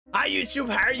Hi YouTube,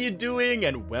 how are you doing?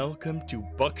 And welcome to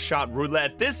Buckshot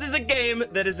Roulette. This is a game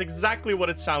that is exactly what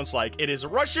it sounds like. It is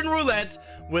Russian roulette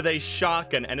with a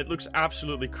shotgun, and it looks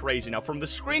absolutely crazy. Now, from the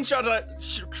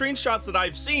screenshots that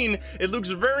I've seen, it looks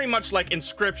very much like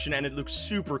Inscription, and it looks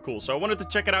super cool. So I wanted to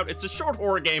check it out. It's a short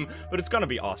horror game, but it's gonna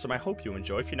be awesome. I hope you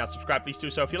enjoy. If you're not subscribed, please do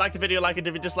so. If you like the video, like it.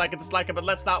 If you dislike it, dislike it. But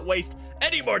let's not waste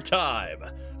any more time.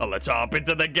 Let's hop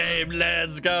into the game.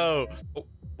 Let's go. Oh,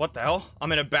 what the hell?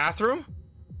 I'm in a bathroom.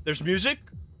 There's music.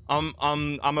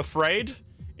 I'm afraid.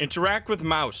 Interact with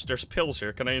mouse. There's pills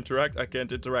here. Can I interact? I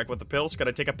can't interact with the pills. Can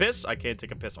I take a piss? I can't take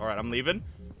a piss. All right, I'm leaving.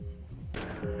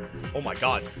 Oh my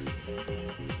god.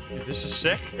 Dude, this is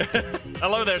sick.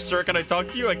 Hello there, sir. Can I talk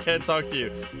to you? I can't talk to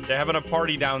you. They're having a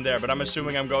party down there, but I'm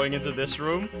assuming I'm going into this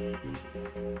room.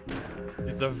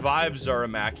 Dude, the vibes are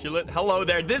immaculate. Hello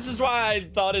there. This is why I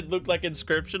thought it looked like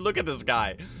Inscription. Look at this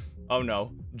guy. Oh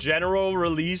no. General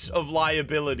release of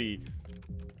liability.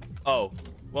 Oh,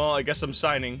 well, I guess I'm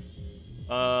signing.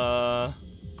 Here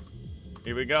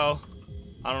we go.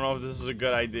 I don't know if this is a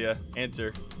good idea.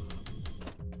 Enter.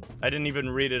 I didn't even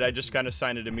read it. I just kind of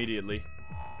signed it immediately.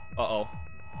 Uh-oh.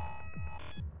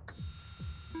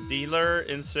 Dealer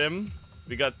in sim.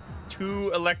 We got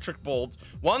 2 electric bolts.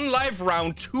 1 life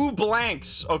round, 2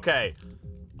 blanks. Okay.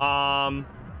 I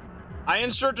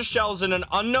insert the shells in an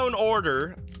unknown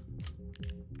order.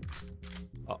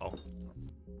 Uh-oh.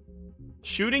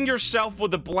 Shooting yourself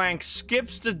with a blank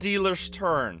skips the dealer's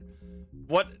turn.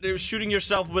 What? Shooting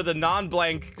yourself with a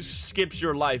non-blank skips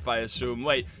your life, I assume.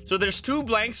 Wait, so there's 2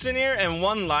 blanks in here and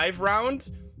 1 live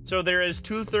round? So there is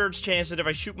 2/3 chance that if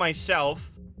I shoot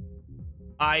myself,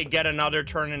 I get another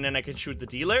turn and then I can shoot the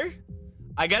dealer?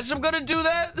 I guess I'm gonna do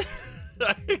that?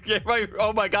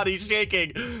 Oh my god, he's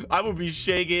shaking. I would be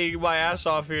shaking my ass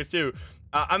off here too.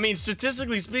 I mean,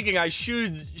 statistically speaking, I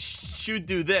should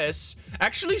do this.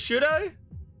 Actually, should I?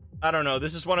 I don't know.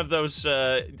 This is one of those,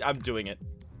 I'm doing it.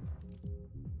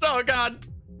 Oh, God.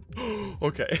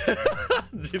 Okay.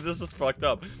 Dude, this is fucked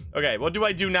up. Okay, what do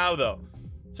I do now, though?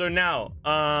 So now,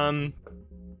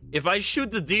 if I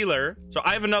shoot the dealer, so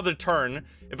I have another turn.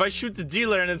 If I shoot the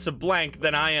dealer and it's a blank,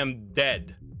 then I am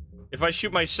dead. If I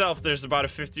shoot myself, there's about a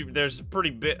 50, there's a pretty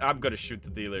bit, I'm gonna shoot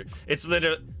the dealer. It's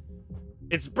literally,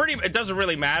 it's pretty, it doesn't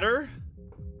really matter.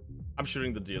 I'm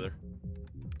shooting the dealer.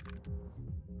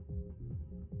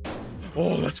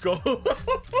 Oh, let's go.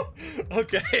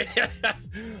 Okay.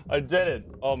 I did it.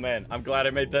 Oh, man. I'm glad I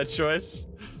made that choice.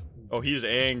 Oh, he's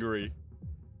angry.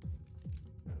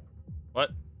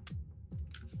 What?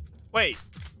 Wait.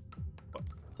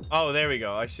 Oh, there we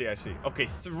go. I see. Okay,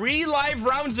 3 live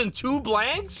rounds and 2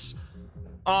 blanks?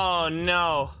 Oh,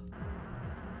 no.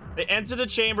 They enter the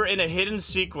chamber in a hidden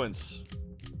sequence.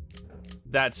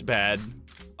 That's bad.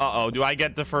 Uh-oh. Do I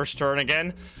get the first turn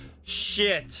again?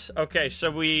 Shit. Okay,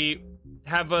 so we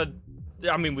have a,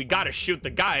 I mean, we gotta shoot the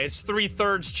guy. It's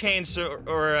 3/3 chance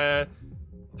or a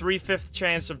 3/5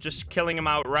 chance of just killing him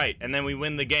outright, and then we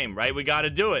win the game, right? We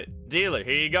gotta do it. Dealer,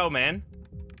 here you go, man.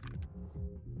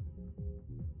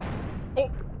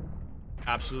 Oh,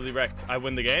 absolutely wrecked. I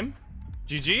win the game.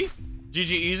 GG.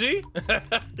 GG easy.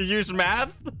 Use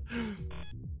math.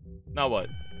 Now what?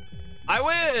 I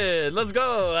win. Let's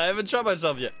go. I haven't shot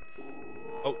myself yet.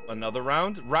 Oh, another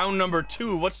round? Round number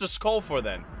 2. What's the skull for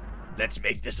then? Let's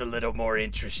make this a little more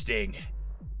interesting.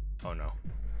 Oh no.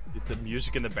 The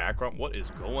music in the background. What is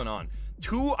going on?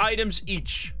 2 items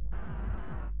each.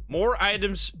 More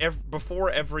items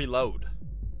before every load.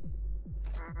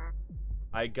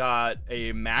 I got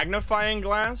a magnifying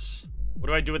glass. What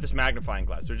do I do with this magnifying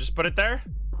glass? Do I just put it there?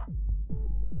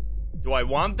 Do I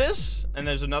want this? And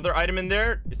there's another item in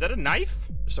there. Is that a knife?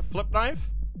 Just a flip knife?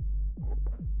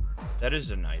 That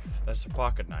is a knife. That's a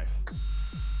pocket knife.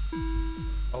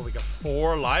 Oh, we got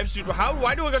 4 lives? Dude,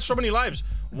 why do I got so many lives?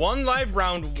 1 live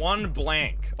round, 1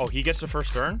 blank. Oh, he gets the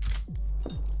first turn?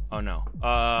 Oh, no.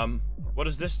 What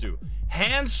does this do?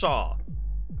 Handsaw.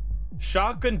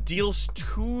 Shotgun deals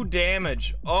 2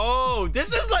 damage. Oh,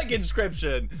 this is like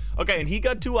Inscription. Okay, and he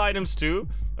got 2 items too.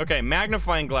 Okay,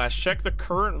 magnifying glass. Check the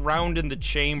current round in the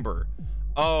chamber.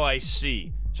 Oh, I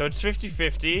see. So it's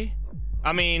 50-50.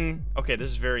 I mean, okay, this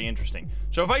is very interesting.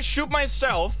 So if I shoot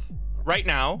myself right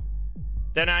now,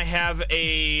 then I have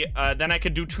a, then I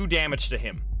could do 2 damage to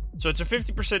him. So it's a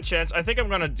 50% chance. I think I'm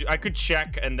gonna do, I could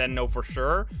check and then know for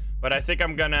sure, but I think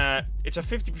I'm gonna, it's a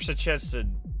 50% chance to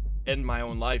end my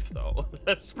own life though.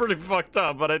 That's pretty fucked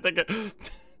up, but I think,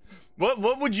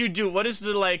 what would you do? What is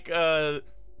the, like,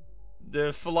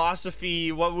 the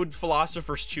philosophy, what would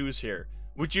philosophers choose here?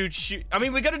 Would you shoot? I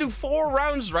mean, we gotta do 4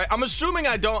 rounds, right? I'm assuming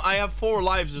I have 4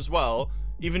 lives as well,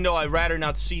 even though I'd rather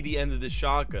not see the end of this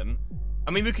shotgun.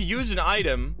 I mean, we could use an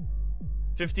item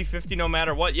 50-50 no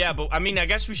matter what. Yeah, but I mean, I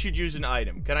guess we should use an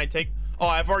item. Can I take... Oh,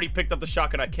 I've already picked up the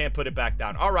shotgun. I can't put it back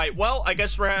down. All right, well, I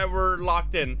guess we're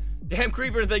locked in. Damn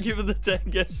Creeper, thank you for the 10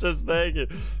 gifts. Says thank you.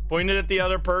 Pointed at the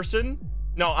other person.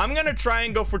 No, I'm gonna try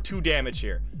and go for 2 damage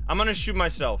here. I'm gonna shoot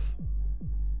myself.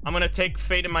 I'm gonna take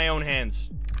fate in my own hands.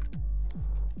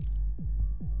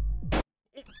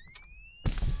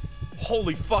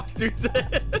 Holy fuck, dude.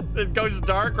 It goes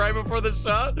dark right before the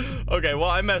shot. Okay, well,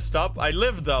 I messed up. I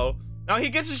lived, though. Now he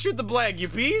gets to shoot the blank, you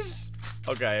peas?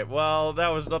 Okay, well, that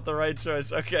was not the right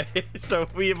choice. Okay, so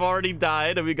we have already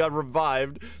died and we got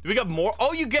revived. We got more.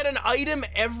 Oh, you get an item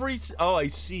every... Oh, I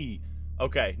see.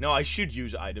 Okay, no, I should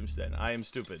use items then. I am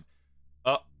stupid.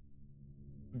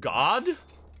 God?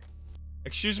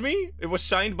 Excuse me? It was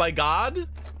signed by God?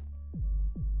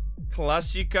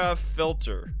 Classica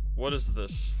filter. What is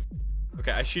this?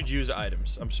 Okay, I should use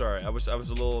items. I'm sorry. I was a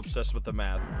little obsessed with the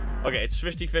math. Okay, it's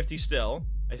 50-50 still.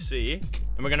 I see.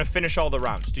 And we're gonna finish all the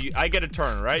rounds. I get a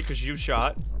turn, right? Because you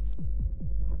shot.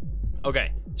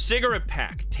 Okay. Cigarette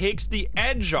pack. Takes the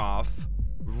edge off.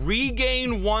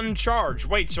 Regain 1 charge.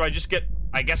 Wait, so I just get...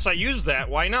 I guess I use that.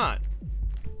 Why not?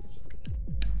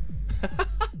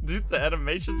 Dude, the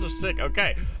animations are sick.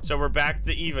 Okay, so we're back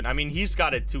to even. I mean, he's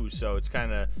got it too, so it's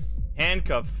kind of...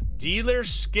 Handcuff. Dealer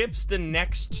skips the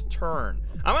next turn.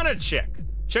 I'm gonna check.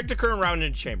 Check the current round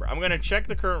in the chamber. I'm gonna check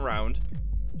the current round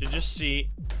to just see.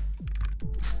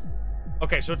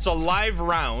 Okay, so it's a live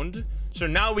round. So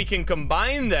now we can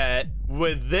combine that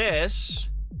with this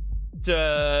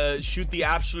to shoot the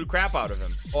absolute crap out of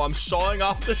him. Oh, I'm sawing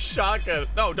off the shotgun.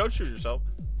 No, don't shoot yourself.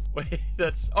 Wait,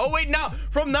 that's... Oh, wait, now.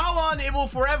 From now on, it will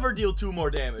forever deal 2 more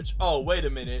damage. Oh, wait a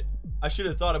minute. I should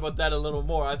have thought about that a little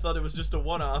more. I thought it was just a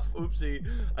one-off. Oopsie.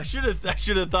 I should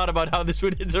have thought about how this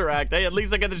would interact. Hey, at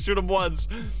least I get to shoot him once.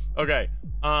 Okay.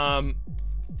 I'm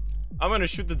gonna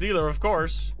shoot the dealer, of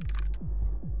course.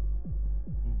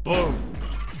 Boom.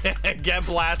 Get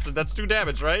blasted. That's 2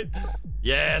 damage, right?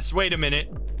 Yes. Wait a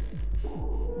minute.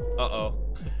 Uh-oh.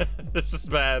 This is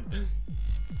bad.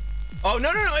 Oh, no.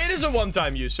 It is a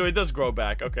one-time use, so it does grow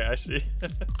back. Okay, I see.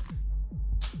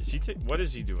 Is he what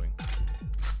is he doing?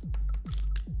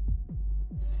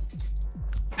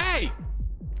 Hey!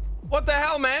 What the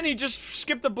hell, man? He just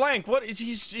skipped a blank. What is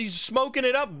he's smoking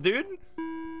it up, dude?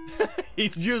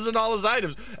 He's using all his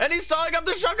items. And he's sawing up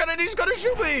the shotgun and he's gonna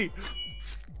shoot me!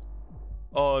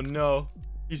 Oh, no.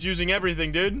 He's using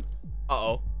everything, dude.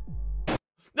 Uh-oh.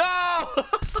 No!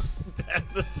 Damn,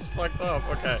 this is fucked up.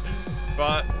 Okay.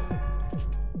 But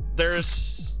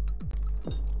there's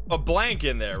a blank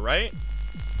in there, right?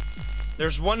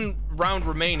 There's 1 round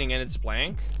remaining and it's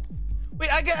blank. Wait,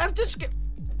 I have to skip.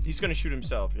 He's gonna shoot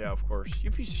himself. Yeah, of course. You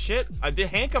piece of shit. The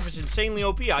handcuff is insanely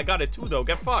OP. I got it too, though.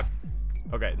 Get fucked.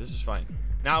 Okay, this is fine.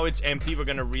 Now it's empty. We're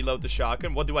gonna reload the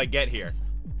shotgun. What do I get here?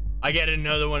 I get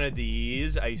another one of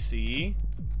these. I see.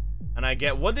 And I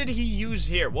get... What did he use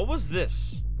here? What was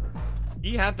this?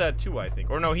 He had that too, I think.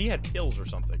 Or no, he had pills or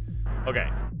something. Okay.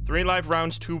 3 life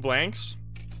rounds, 2 blanks.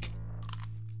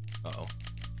 Uh-oh.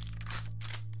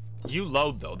 You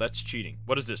load, though. That's cheating.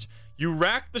 What is this? You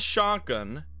rack the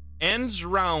shotgun... Ends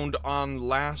round on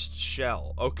last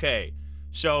shell. Okay,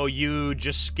 so you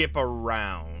just skip a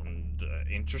round.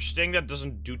 Interesting. That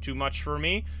doesn't do too much for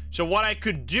me. So what I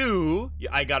could do,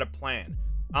 I got a plan.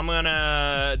 I'm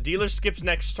gonna... Dealer skips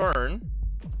next turn.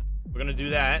 We're gonna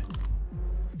do that.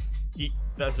 He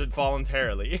does it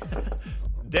voluntarily.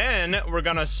 Then we're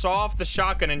gonna saw off the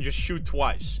shotgun and just shoot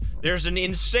twice. There's an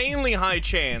insanely high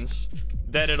chance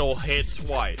that it'll hit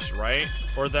twice, right?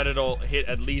 Or that it'll hit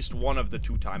at least 1 of the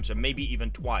 2 times, and maybe even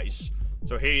twice.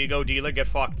 So here you go, dealer, get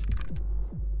fucked.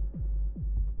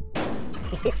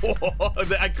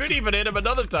 I could even hit him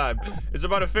another time. It's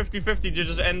about a 50-50 to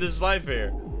just end his life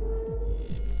here.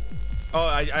 Oh,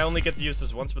 I only get to use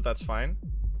this once, but that's fine.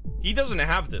 He doesn't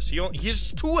have this. He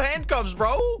has 2 handcuffs,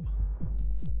 bro.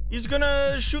 He's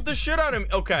gonna shoot the shit out of him.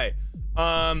 Okay.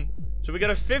 So we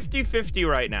got a 50-50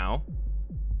 right now.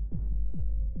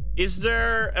 Is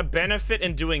there a benefit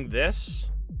in doing this?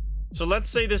 So let's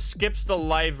say this skips the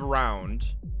live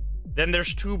round. Then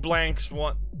there's 2 blanks.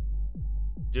 One.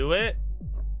 Do it?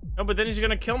 No, but then he's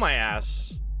gonna kill my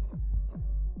ass.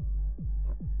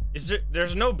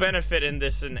 There's no benefit in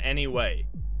this in any way.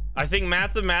 I think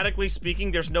mathematically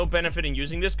speaking, there's no benefit in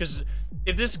using this, because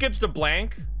if this skips the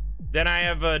blank, then I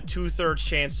have a 2/3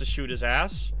 chance to shoot his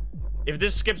ass. If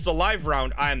this skips the live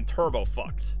round, I'm turbo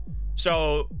fucked.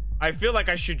 So I feel like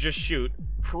I should just shoot,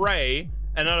 pray,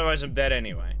 and otherwise I'm dead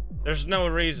anyway. There's no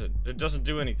reason. It doesn't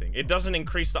do anything. It doesn't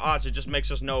increase the odds. It just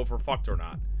makes us know if we're fucked or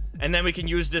not. And then we can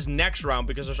use this next round,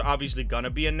 because there's obviously gonna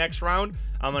be a next round.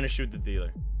 I'm gonna shoot the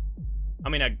dealer. I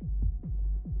mean,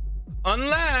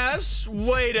 Unless,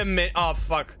 wait a minute. Oh,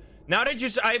 fuck. Now that you,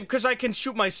 because I can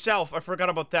shoot myself. I forgot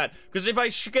about that. Because if I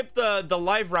skip the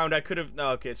live round, I could have, no,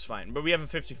 okay, it's fine. But we have a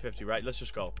 50-50, right? Let's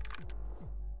just go.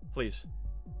 Please.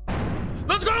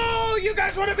 Let's go! You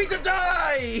guys wanted me to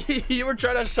die! You were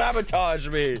trying to sabotage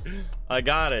me. I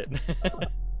got it.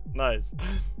 Nice.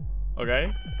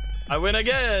 Okay. I win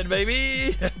again,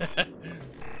 baby!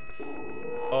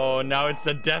 Oh, now it's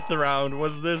the death round.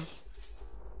 What's this?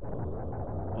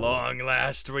 Long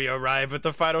last, we arrive at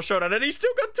the final showdown, and he's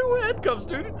still got 2 handcuffs,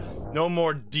 dude. No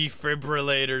more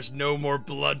defibrillators, no more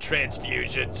blood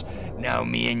transfusions. Now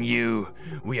me and you,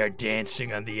 we are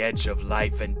dancing on the edge of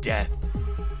life and death.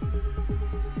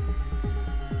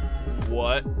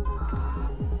 What?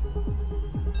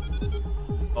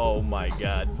 Oh my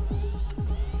god.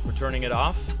 We're turning it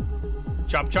off.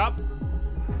 Chop chop.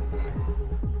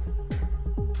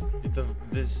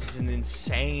 This is an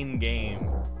insane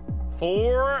game.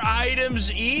 4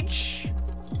 items each?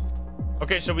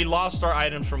 Okay, so we lost our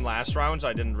items from last round, so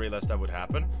I didn't realize that would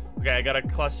happen. Okay, I got a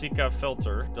Classica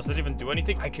filter. Does that even do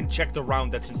anything? I can check the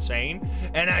round, that's insane.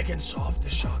 And I can solve the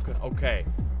shotgun. Okay.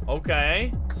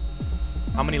 Okay.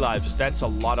 How many lives? That's a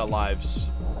lot of lives.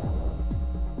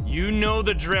 You know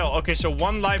the drill. Okay, so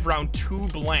 1 live round, 2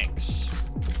 blanks.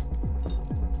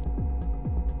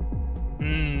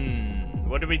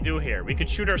 What do we do here? We could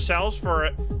shoot ourselves for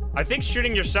it. I think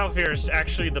shooting yourself here is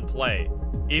actually the play.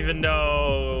 Even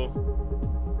though...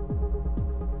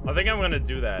 I think I'm gonna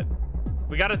do that.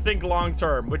 We gotta think long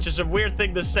term, which is a weird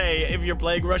thing to say if you're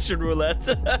playing Russian roulette.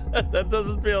 That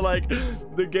doesn't feel like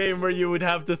the game where you would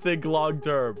have to think long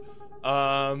term.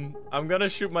 I'm gonna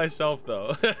shoot myself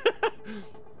though.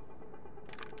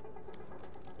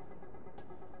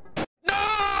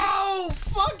 No!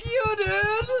 Fuck you,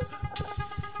 dude!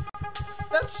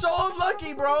 That's so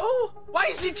unlucky, bro. Why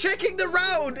is he checking the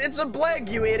round? It's a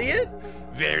blank, you idiot.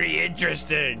 Very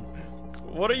interesting.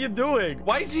 What are you doing?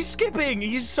 Why is he skipping?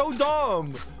 He's so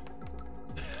dumb.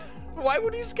 Why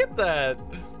would he skip that?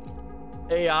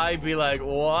 AI be like,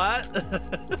 what?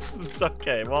 It's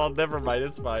okay. Well, never mind.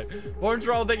 It's fine. Orange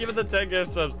Roll, thank you for the 10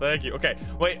 gift subs. Thank you. Okay.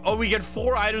 Wait. Oh, we get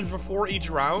 4 items before each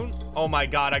round? Oh my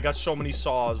god. I got so many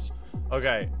saws.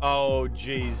 Okay. Oh,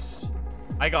 jeez.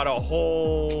 I got a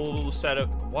whole set of...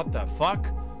 What the fuck?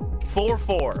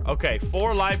 4-4. Okay.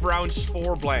 4 live rounds,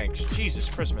 4 blanks. Jesus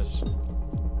Christmas.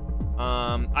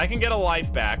 I can get a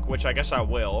life back, which I guess I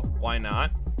will. Why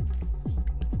not?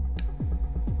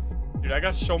 Dude, I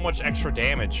got so much extra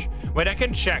damage. Wait, I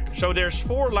can check. So there's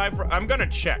 4 live... I'm gonna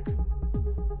check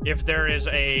if there is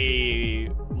a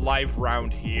live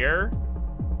round here.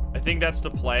 I think that's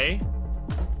the play.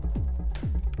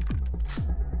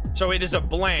 So it is a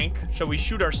blank. So we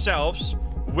shoot ourselves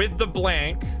with the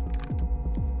blank.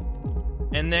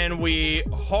 And then we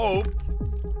hope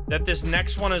that this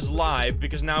next one is live,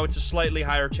 because now it's a slightly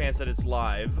higher chance that it's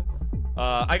live.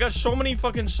 I got so many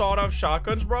fucking sawed-off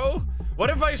shotguns, bro. What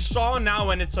if I saw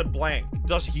now and it's a blank?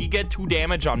 Does he get 2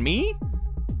 damage on me?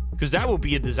 Because that would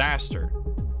be a disaster.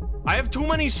 I have too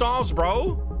many saws,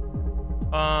 bro.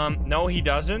 No, he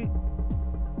doesn't.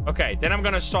 Okay, then I'm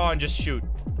gonna saw and just shoot.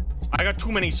 I got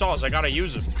too many saws. I gotta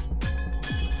use them.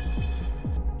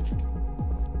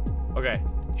 Okay,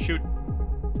 shoot.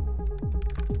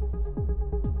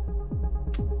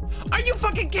 Are you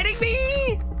fucking kidding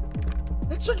me?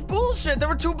 That's such bullshit. There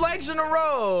were 2 blanks in a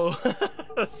row.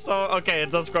 So, okay,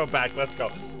 it does go back. Let's go.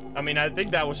 I mean, I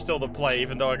think that was still the play,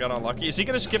 even though I got unlucky. Is he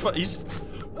gonna skip a...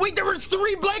 Wait, there were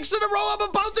 3 blanks in a row. I'm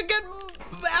about to get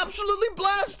absolutely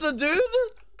blasted, dude.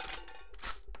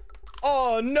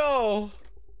 Oh, no.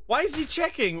 Why is he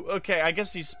checking? Okay, I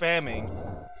guess he's spamming.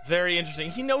 Very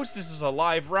interesting. He knows this is a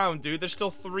live round, dude. There's still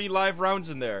 3 live rounds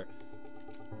in there.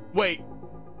 Wait.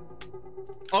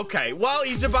 Okay, well,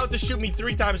 he's about to shoot me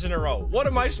 3 times in a row. What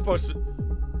am I supposed to...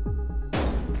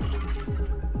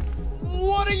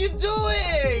 What are you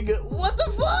doing? What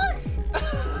the fuck?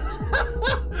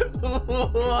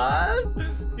 What?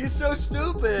 He's so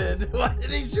stupid. Why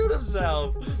did he shoot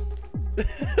himself?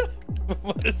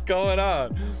 What is going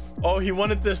on? Oh, he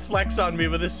wanted to flex on me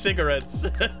with his cigarettes.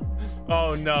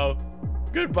 Oh, no.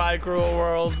 Goodbye, cruel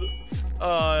world.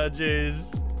 Oh,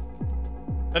 jeez.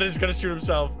 And he's gonna shoot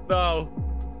himself. No.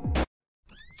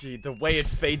 Gee, the way it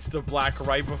fades to black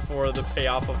right before the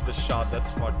payoff of the shot,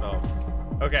 that's fucked up.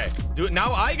 Okay,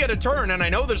 now I get a turn, and I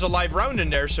know there's a live round in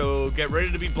there, so get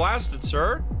ready to be blasted,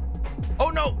 sir. Oh,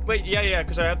 no. Wait, yeah,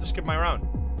 because I have to skip my round.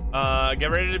 Get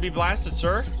ready to be blasted,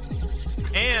 sir.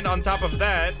 And on top of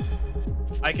that,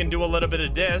 I can do a little bit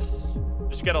of this.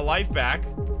 Just get a life back.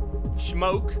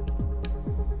 Smoke.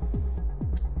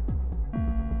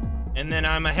 And then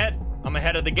I'm ahead. I'm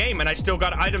ahead of the game, and I still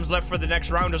got items left for the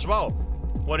next round as well.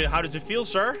 How does it feel,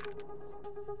 sir?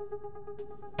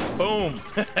 Boom.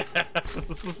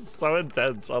 This is so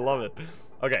intense. I love it.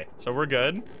 Okay, so we're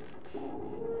good.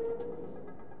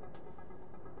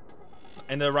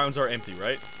 And the rounds are empty,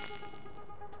 right?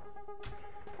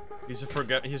 He's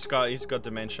got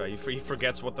dementia. He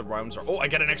forgets what the rounds are. Oh, I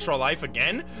get an extra life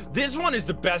again? This one is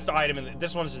the best item, and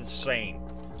this one is insane.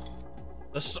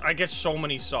 I get so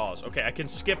many saws. Okay, I can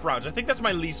skip rounds. I think that's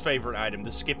my least favorite item,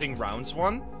 the skipping rounds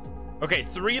one. Okay,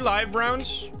 3 live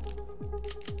rounds.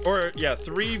 Or, yeah,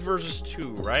 3 versus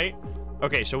 2, right?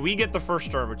 Okay, so we get the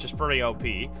first turn, which is pretty OP.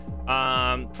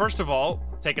 First of all,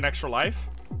 take an extra life.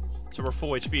 So we're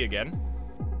full HP again,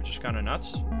 which is kind of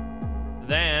nuts.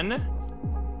 Then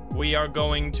we are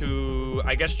going to,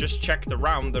 I guess, just check the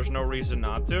round. There's no reason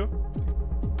not to.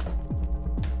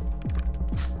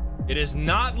 It is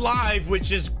not live,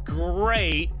 which is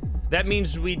great. That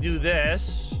means we do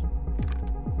this.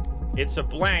 It's a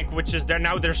blank, which is there.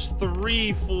 Now there's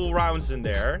 3 full rounds in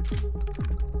there.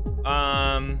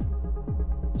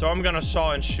 So I'm gonna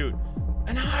saw and shoot.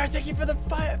 And thank you for the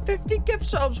 50 gift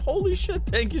subs. Holy shit,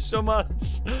 thank you so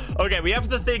much. Okay, we have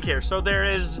to think here. So there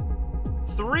is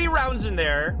 3 rounds in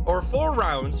there, or 4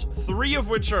 rounds, 3 of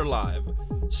which are live.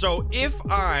 So if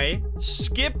I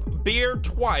skip beer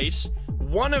twice,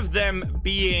 one of them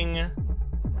being...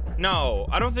 No,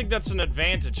 I don't think that's an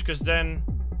advantage, because then...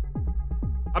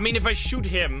 I mean, if I shoot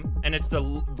him, and it's the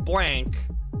blank,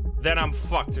 then I'm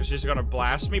fucked. He's gonna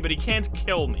blast me, but he can't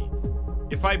kill me.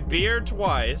 If I beer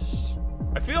twice...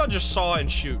 I feel I just saw and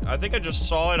shoot. I think I just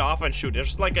saw it off and shoot.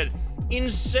 There's like an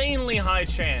insanely high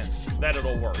chance that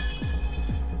it'll work.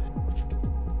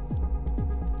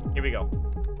 Here we go.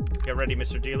 Get ready,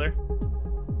 Mr. Dealer.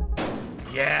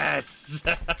 Yes!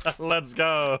 Let's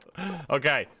go.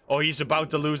 Okay. Oh, he's about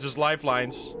to lose his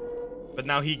lifelines. But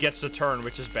now he gets the turn,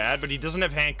 which is bad. But he doesn't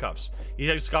have handcuffs.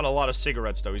 He's got a lot of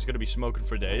cigarettes, though. He's going to be smoking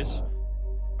for days.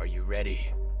 Are you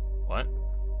ready? What?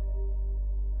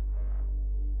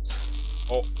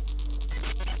 Oh.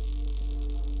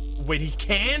 Wait, he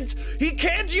can't? He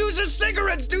can't use his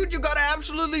cigarettes, dude! You got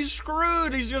absolutely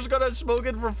screwed! He's just gonna smoke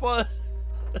it for fun.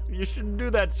 You shouldn't do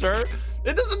that, sir.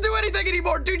 It doesn't do anything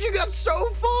anymore, dude! You got so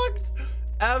fucked!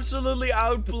 Absolutely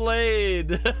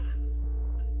outplayed.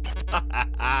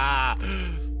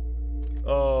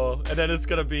 Oh, and then it's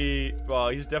gonna be... Well,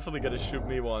 he's definitely gonna shoot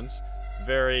me once.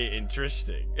 Very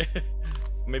interesting.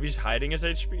 Maybe he's hiding his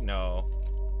HP? No.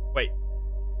 Wait.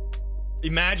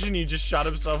 Imagine he just shot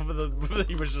himself with the...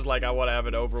 He was just like, I want to have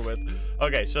it over with.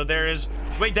 Okay, so there is...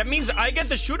 Wait, that means I get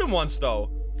to shoot him once,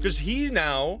 though. Because he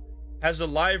now has a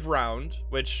live round,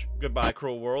 which... Goodbye,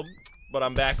 cruel world. But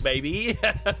I'm back, baby.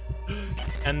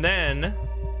 And then...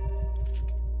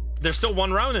 There's still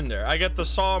 1 round in there. I get to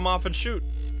saw him off and shoot.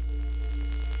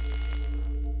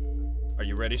 Are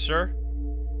you ready, sir?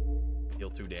 Deal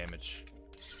 2 damage.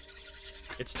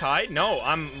 It's tied? No,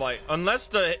 I'm like... Unless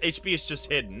the HP is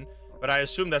just hidden... But I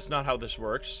assume that's not how this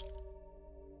works.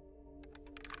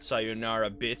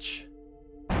 Sayonara, bitch.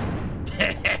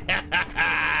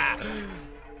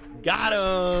 Got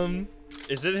him!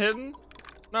 Is it hidden?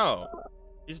 No.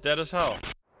 He's dead as hell.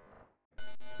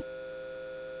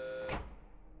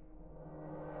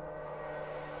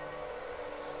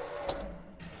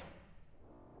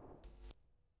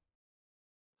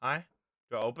 Hi?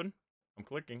 Do I open? I'm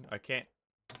clicking. I can't.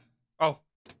 Oh.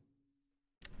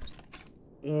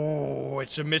 Oh,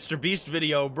 it's a Mr. Beast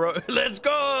video, bro. Let's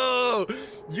go!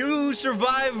 You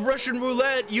survive Russian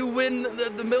roulette. You win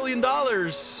the $1 million.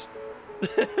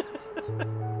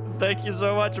 Thank you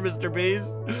so much, Mr.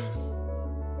 Beast.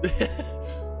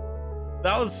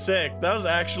 That was sick. That was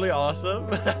actually awesome.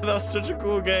 That was such a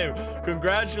cool game.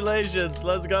 Congratulations.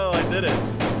 Let's go. I did it.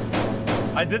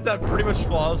 I did that pretty much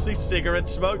flawlessly. Cigarette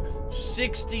smoke.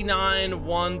 69,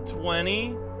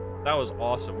 120. That was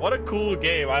awesome. What a cool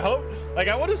game. I hope, like,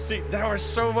 I want to see, there was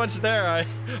so much there.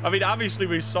 I mean, obviously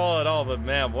we saw it all, but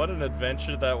man, what an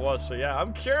adventure that was. So yeah,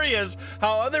 I'm curious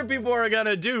how other people are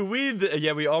gonna do.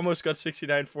 We almost got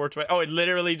 69, 420. Oh, it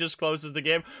literally just closes the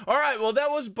game. All right, well,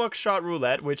 that was Buckshot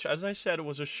Roulette, which, as I said,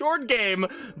 was a short game,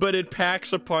 but it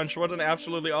packs a punch. What an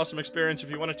absolutely awesome experience.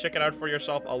 If you want to check it out for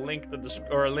yourself, I'll link the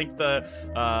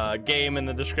game in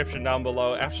the description down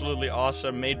below. Absolutely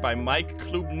awesome, made by Mike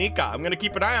Klubnika. I'm gonna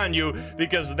keep an eye on you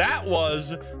because that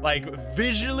was like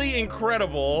visually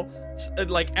incredible,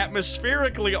 like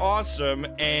atmospherically awesome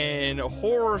and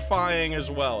horrifying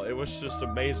as well. It was just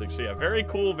amazing. So yeah, very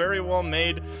cool, very well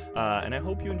made, and I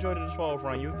hope you enjoyed it as well over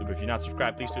on YouTube. If you're not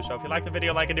subscribed, please do so. If you like the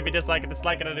video, like it. If you dislike it,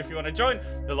 dislike it. And if you want to join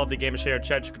the lovely gamers share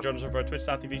chat, you can join us over at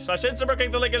twitch.tv/Instagram.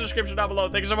 Click the link in the description down below.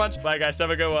 Thank you so much. Bye guys, have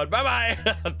a good one. Bye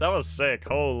bye. That was sick.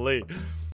 Holy.